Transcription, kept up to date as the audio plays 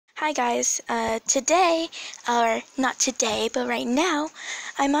Hi guys, today, or not today, but right now,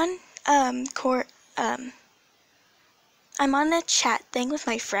 I'm on, I'm on a chat thing with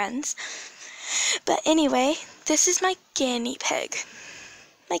my friends, but anyway, this is my guinea pig.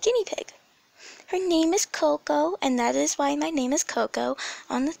 Her name is Coco, and that is why my name is Coco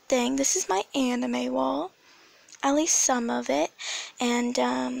on the thing. This is my anime wall, at least some of it, and,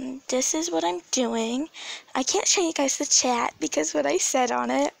 this is what I'm doing. I can't show you guys the chat because what I said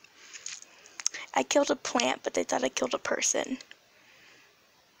on it. I killed a plant, but they thought I killed a person.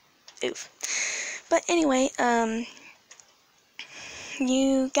 Oof. But anyway,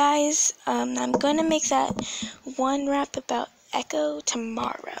 you guys, I'm gonna make that one rap about Echo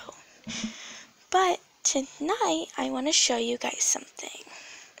tomorrow. But tonight, I want to show you guys something.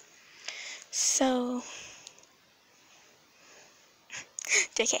 So,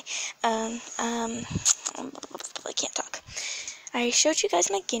 JK, I can't talk. I showed you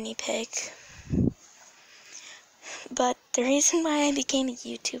guys my guinea pig. But the reason why I became a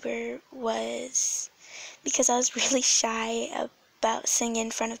YouTuber was because I was really shy about singing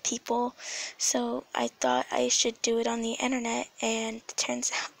in front of people. So I thought I should do it on the internet, and it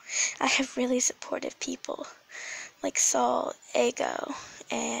turns out I have really supportive people like Saul, Ego,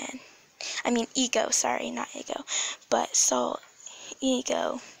 and Ego, sorry, not Ego, but Saul,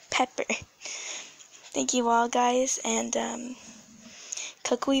 Ego, Pepper. Thank you all, guys, and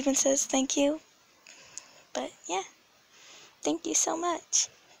Coco even says thank you. But yeah. Thank you so much.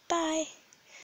 Bye.